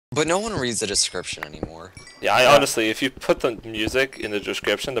But no one reads the description anymore. Yeah, I honestly, if you put the music in the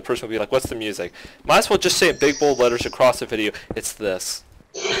description, the person will be like, "What's the music?" Might as well just say in big bold letters across the video, "It's this."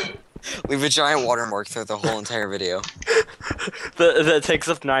 Leave a giant watermark through the whole entire video. That takes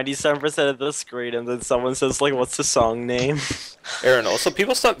up 97% of the screen, and then someone says like, "What's the song name?" Aaron, also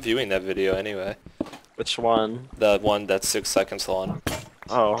people stopped viewing that video anyway. Which one? The one that's 6 seconds long.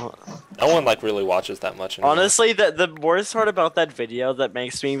 Oh, No one like really watches that much anymore. honestly, the worst part about that video that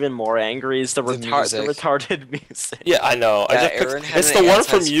makes me even more angry is the music. retarded music. Yeah, I know. Yeah, I just Aaron had it's an the one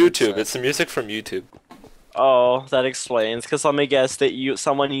from anti-spook YouTube. set. It's the music from YouTube. Oh, that explains. Cause let me guess that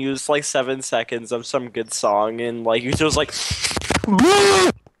someone used like 7 seconds of some good song, and like you just like.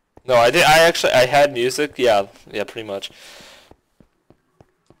 No, I did. I had music. Yeah, pretty much.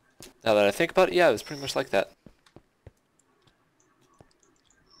 Now that I think about it, yeah, it was pretty much like that.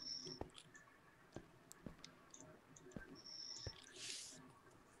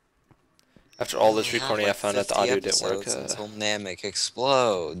 After all this recording, I found out the audio didn't work. Until Namek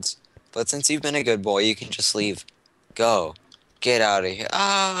explodes. But since you've been a good boy, you can just leave. Go. Get out of here.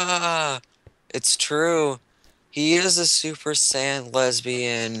 Ah! It's true. He is a Super Saiyan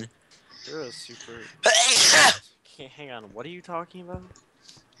lesbian. You're a super. Hang on. What are you talking about?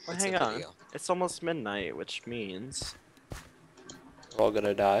 Well, It's hang a on. video. It's almost midnight, which means. We're all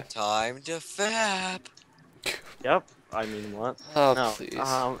gonna die. Time to fap. Yep. I mean, what? Oh, No. please.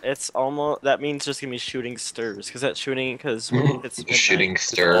 It's almost. That means just gonna be shooting stirs, cause that shooting, cause when it's midnight. Shooting It's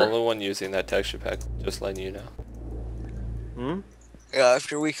the stir. only one using that texture pack. Just letting you know. Hmm. Yeah,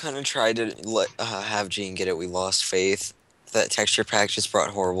 after we kind of tried to have Gene get it, we lost faith. That texture pack just brought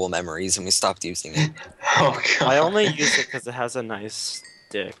horrible memories, and we stopped using it. Oh god. I only use it because it has a nice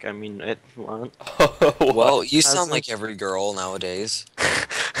dick. I mean, it. What? Well, you sound Hasn't- like every girl nowadays.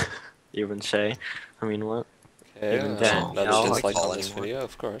 Even Shay. I mean, what? Okay, Even then, another no, dislike like- on this video,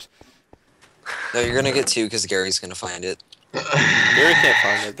 of course. No, you're gonna get two because Gary's gonna find it. Gary can't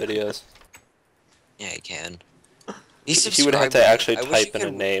find the videos. Yeah, he can. He would have to subscribed. actually I wish type in you a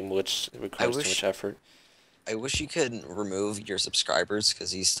could- name, which requires too wish- much effort. I wish you could remove your subscribers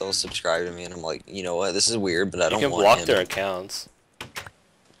because he's still subscribed to me, and I'm like, you know what? This is weird, but I You don't can want block him. their accounts.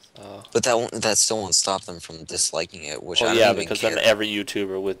 But that still won't stop them from disliking it, which I Well, don't yeah, even because care. then every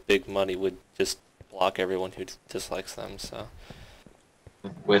YouTuber with big money would just block everyone who dislikes them. So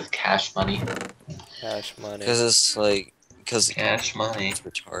With cash money. cash money. Because it's like, because Cash money. it's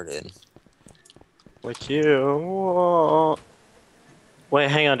retarded. Like you. Wait,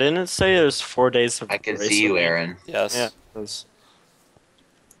 hang on. Didn't it say there's 4 days of I can grace see you, with me? Aaron. Yes. Yeah. There's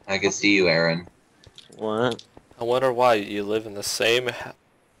I can see you, Aaron. what? I wonder why you live in the same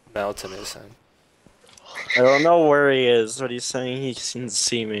mountain as him. I don't know where he is, but he's saying he can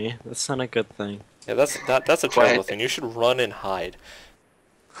see me. That's not a good thing. Yeah, that's a terrible thing. You should run and hide.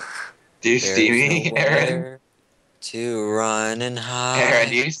 Do you There's see me, Aaron? nowhere to run and hide. Aaron,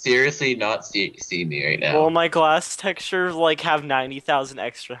 do you seriously not see me right now? Well, my glass texture like have 90,000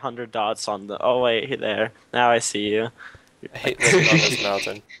 extra 100 dots on the. Oh wait, there. Now I see you. I hate living on this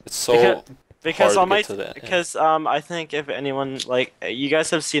mountain. It's so Because hard on to my get to the end. because I think if anyone like you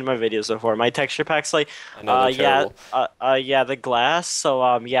guys have seen my videos before, my texture packs like I know they're terrible. yeah the glass.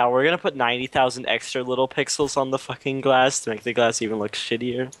 So yeah, we're gonna put 90,000 extra little pixels on the fucking glass to make the glass even look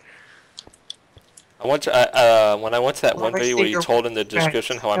shittier. I want to, when I went to that one video where you told in the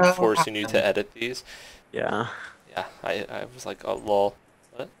description how I'm forcing you to edit these, Yeah. yeah, I was like, oh lol.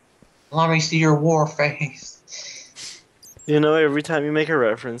 What? Let me see your war face. You know, every time you make a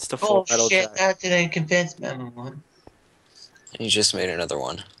reference to Full Oh Metal shit, Jacket. that didn't convince me. Anyone. You just made another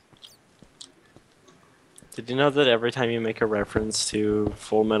one. Did you know that every time you make a reference to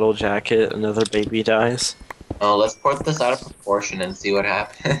Full Metal Jacket, another baby dies? Oh, let's put this out of proportion and see what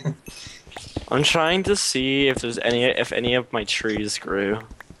happens. I'm trying to see if if any of my trees grew.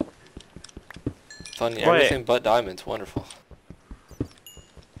 Fun, Wait. everything but diamonds, wonderful.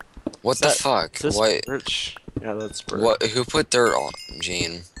 What the That- fuck? Is this What? birch? Yeah, that's birch. What? Who put dirt on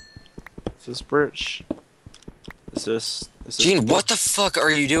Gene? Is this birch? Is this Gene, what the fuck are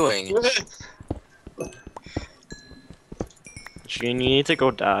you doing? Gene, you need to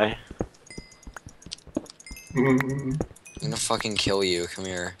go die. I'm gonna fucking kill you. Come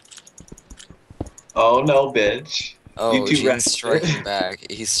here. Oh no, bitch. Oh, You too, Gene's Rat. striking back.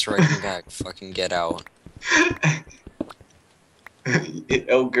 He's striking back. Fucking get out.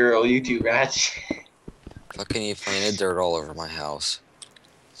 Oh girl, you too ratchet. Fucking he planted dirt all over my house.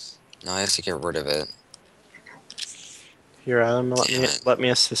 Now I have to get rid of it. Here, Adam, Damn it. let me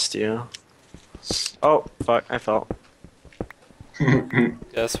assist you. Oh fuck! I fell.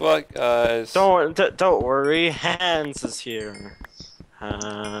 Guess what, guys? Don't worry. Hans is here.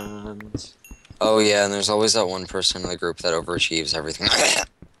 And Oh yeah, and there's always that one person in the group that overachieves everything.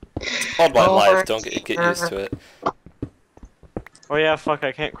 It's called my life. Don't get used to it. oh yeah, fuck,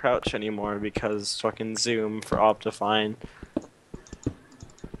 I can't crouch anymore because fucking Zoom for Optifine.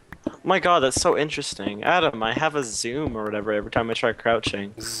 Oh my god, that's so interesting. Adam, I have a zoom or whatever every time I try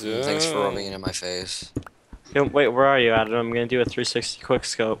crouching. Zoom. Thanks for rubbing it in my face. Yo, wait, where are you, Adam? I'm gonna do a 360 quick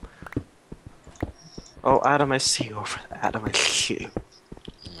scope. Oh, Adam, I see you over there. Adam, I see you.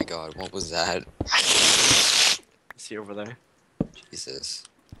 Oh my god, what was that? I see you over there. Jesus.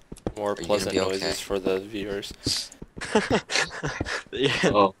 More Are you pleasant gonna be noises okay? for the viewers. Yeah.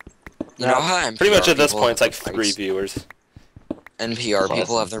 Oh, You know how NPR Pretty much at this people point, it's have like their 3 mics- viewers. NPR people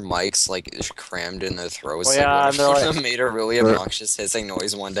Pleasant. have their mics like crammed in their throats. Oh, like yeah, one and they're of like- them made a really obnoxious hissing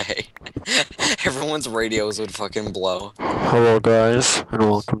noise one day. Everyone's radios would fucking blow. Hello guys, and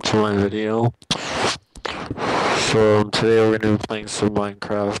welcome to my video. So today we're gonna be playing some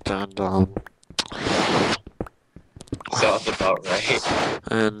Minecraft sounds about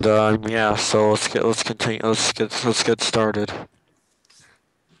right. yeah, so let's get started.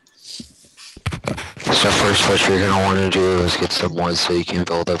 So first what you're gonna want to do is get some wood so you can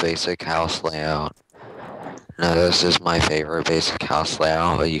build a basic house layout. Now this is my favorite basic house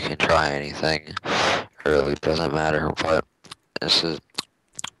layout, but you can try anything. It really doesn't matter, but this is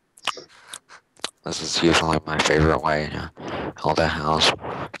usually my favorite way to build a house.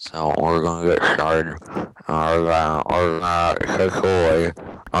 So we're gonna get started. We're gonna take away.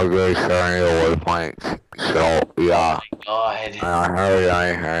 I'll get started with planks. So yeah. God.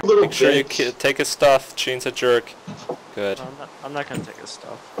 Hurry. Little Make sure you bitch. take his stuff. Gene's a jerk. Good. I'm not gonna take his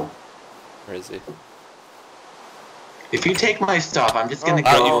stuff. Where is he? If you take my stuff, I'm just gonna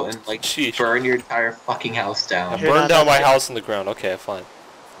Oh, go oh, and like sheesh. burn your entire fucking house I down. Here, burned now down my that's- house in the ground. Okay, fine.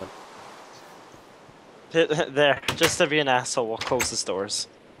 There, just to be an asshole, we'll close the doors.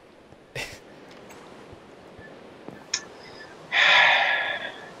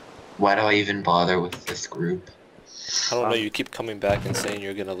 Why do I even bother with this group? I don't know. You keep coming back and saying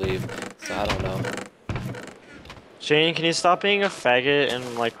you're gonna leave. So I don't know. Shane, can you stop being a faggot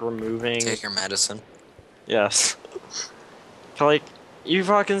and like removing? Take your medicine. Yes. Like, you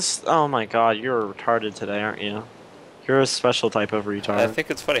fucking. Oh my god, you're retarded today, aren't you? You're a special type of retard. I think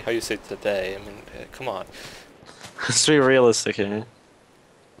it's funny how you say today. I mean, come on. Let's be realistic here.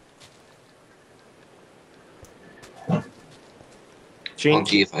 Gene, Oh,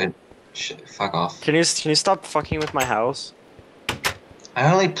 gee, if I... fuck off. can you stop fucking with my house?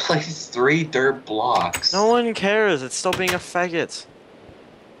 I only placed 3 dirt blocks. No one cares. It's still being a faggot.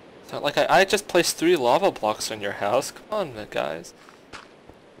 It's not like I just placed 3 lava blocks on your house. Come on, guys.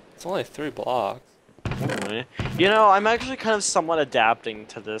 It's only 3 blocks. Anyway. You know, I'm actually kind of somewhat adapting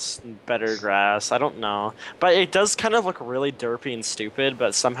to this better grass. I don't know. But it does kind of look really derpy and stupid,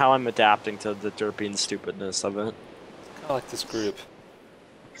 but somehow I'm adapting to the derpy and stupidness of it. Kind of like this group.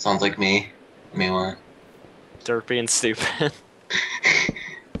 Sounds like me. Meanwhile. Derpy and stupid.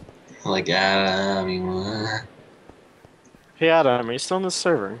 Like, I mean, what? Hey Adam, are you still on the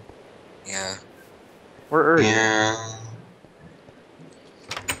server? Yeah. Where are you? Yeah.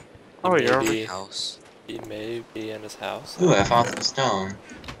 Oh, you're over. Maybe House. he may be in his house. Ooh, I found some stone.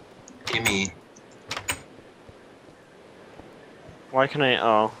 Gimme. Why can I?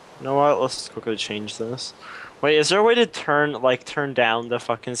 Oh, you know what? Let's quickly change this. Wait, is there a way to turn down the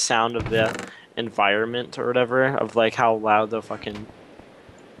fucking sound of the environment or whatever? Of like how loud the fucking.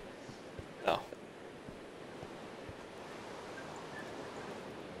 No.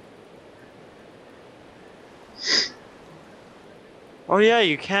 Oh yeah,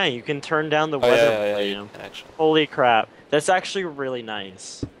 you can. You can turn down the Oh weather yeah, volume. actually. Holy crap. That's actually really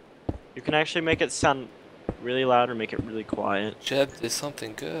nice. You can actually make it sound really loud or make it really quiet. Jeb did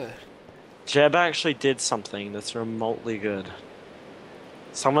something good. Jeb actually did something that's remotely good.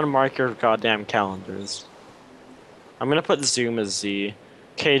 Someone mark your goddamn calendars. I'm gonna put Zoom as Z.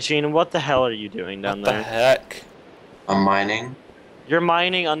 Okay, Gene, what the hell are you doing down What the there? heck? I'm mining. You're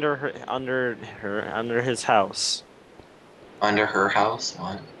mining under his house. Under her house?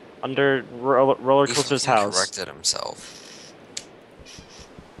 What? Under Roller He Coaster's fucking house. corrected himself.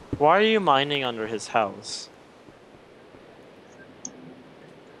 Why are you mining under his house?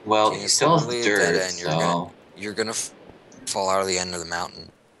 Well, Okay, he it's still has literally a dead dirt, end. so... You're gonna fall out of the end of the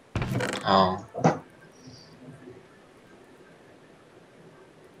mountain. Oh.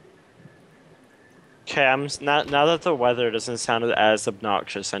 Okay, now that the weather doesn't sound as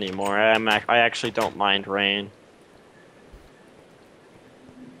obnoxious anymore. I actually don't mind rain.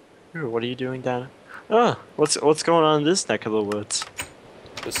 Ooh, what are you doing down? Oh, what's going on in this neck of the woods?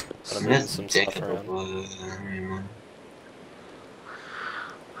 Just kind of moving This some dick stuff of a around. wood.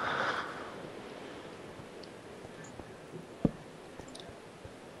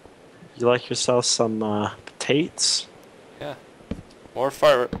 You like yourself some potatoes? More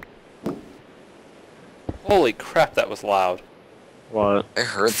fire. Holy crap, that was loud. What? I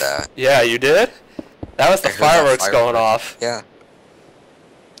heard that. Yeah, you did? That was the I heard that fireworks going firework. off. Yeah.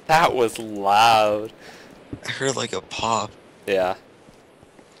 That was loud. I heard like a pop. Yeah.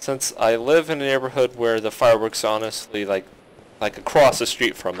 Since I live in a neighborhood where the fireworks honestly like across the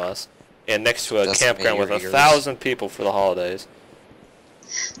street from us and next to a Decimate campground with your 1,000 people for the holidays.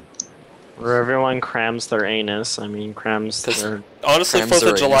 Where everyone crams their anus. I mean, crams 'Cause their. honestly, Crams 4th their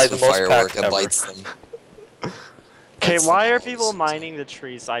of July anus the with most firework packed and ever. lights them. Okay, That's why the are most people insane. mining the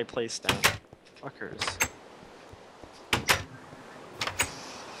trees I placed down? Fuckers.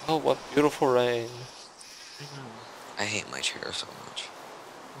 Oh, what beautiful rain. I know. I hate my chair so much.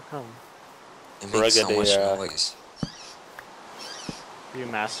 How come? It makes so much Brigadia. noise. You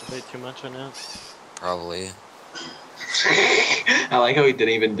masturbate too much on it? Probably. I like how he didn't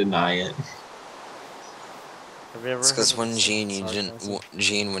even deny it. Have you ever It's because heard of when the Gene, sarcasm?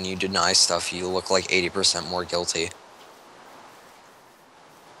 Gene, when you deny stuff, you look like 80% more guilty.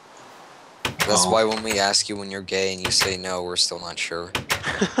 That's Oh. why when we ask you when you're gay and you say no, we're still not sure.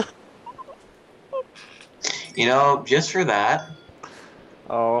 You know, just for that.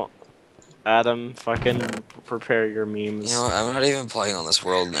 Oh, Adam, fucking prepare your memes. You know what? I'm not even playing on this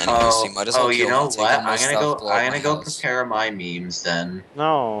world anyway, so you might as well you kill know me, take what? all my I'm gonna stuff, go. blow up I'm my gonna go house. prepare my memes then.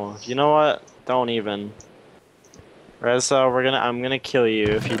 No, you know what? Don't even. Reza, I'm gonna kill you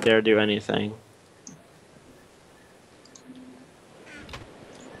if you dare do anything.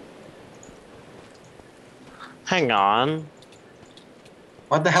 Hang on.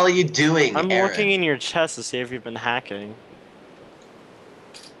 What the hell are you doing, I'm Aaron? looking in your chest to see if you've been hacking.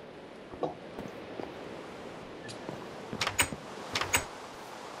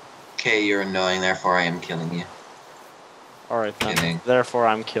 Okay, you're annoying. Therefore, I am killing you, Alright then. Kidding. Therefore,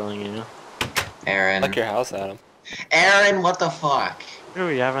 I'm killing you. Aaron. Like your house, Adam. Aaron, what the fuck? Ooh,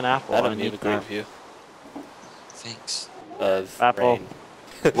 you have an apple. Adam, I you need have a great that. view Thanks. of Apple. rain.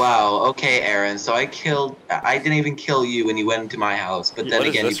 Wow. Okay, Aaron. So I didn't even kill you when you went into my house, but then What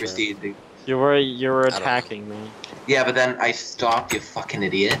is again, you this room? proceeded to. You were don't know. attacking me. Yeah, but then I stopped. You fucking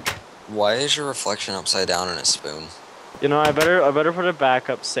idiot. Why is your reflection upside down in a spoon? You know, I better put a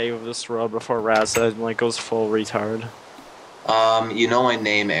backup save of this world before Raza like goes full retard. You know my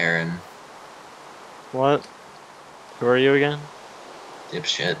name, Aaron. What? Who are you again?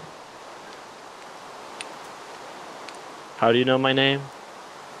 Dipshit. How do you know my name?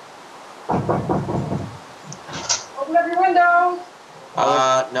 Open up your window.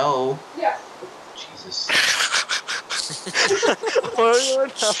 No. Yes. Jesus.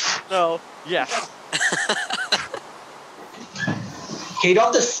 No. Yes. Okay, you don't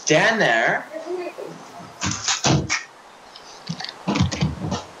have to stand there.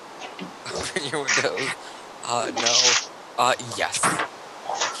 Open your windows. No. Yes.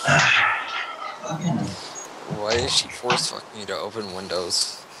 Why is she force fucking you to open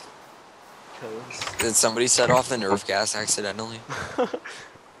windows? Did somebody set off the nerve gas accidentally?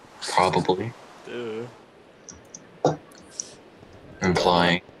 Probably. Dude.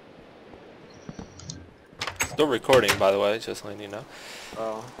 Implying. Still recording, by the way, just letting you know.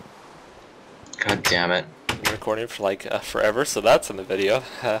 Oh. God damn it. Been recording for like forever, so that's in the video.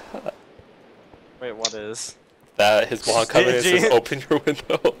 Wait, what is? That his blog coming and says, "Open your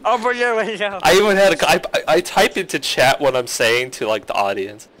window." Oh, but yeah. I even had I type into chat what I'm saying to like the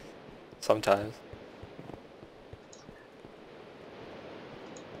audience. Sometimes.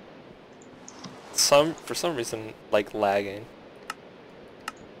 For some reason like lagging.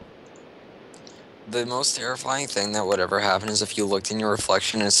 The most terrifying thing that would ever happen is if you looked in your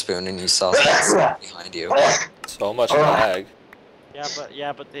reflection in a spoon and you saw something behind you. So much lag.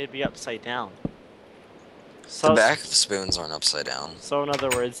 Yeah, but they'd be upside down. The So, back of spoons aren't upside down. so in other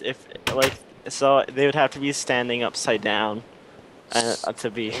words, so they would have to be standing upside down, to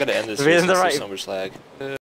be. I'm gonna end this to be video in the since right there's so much lag.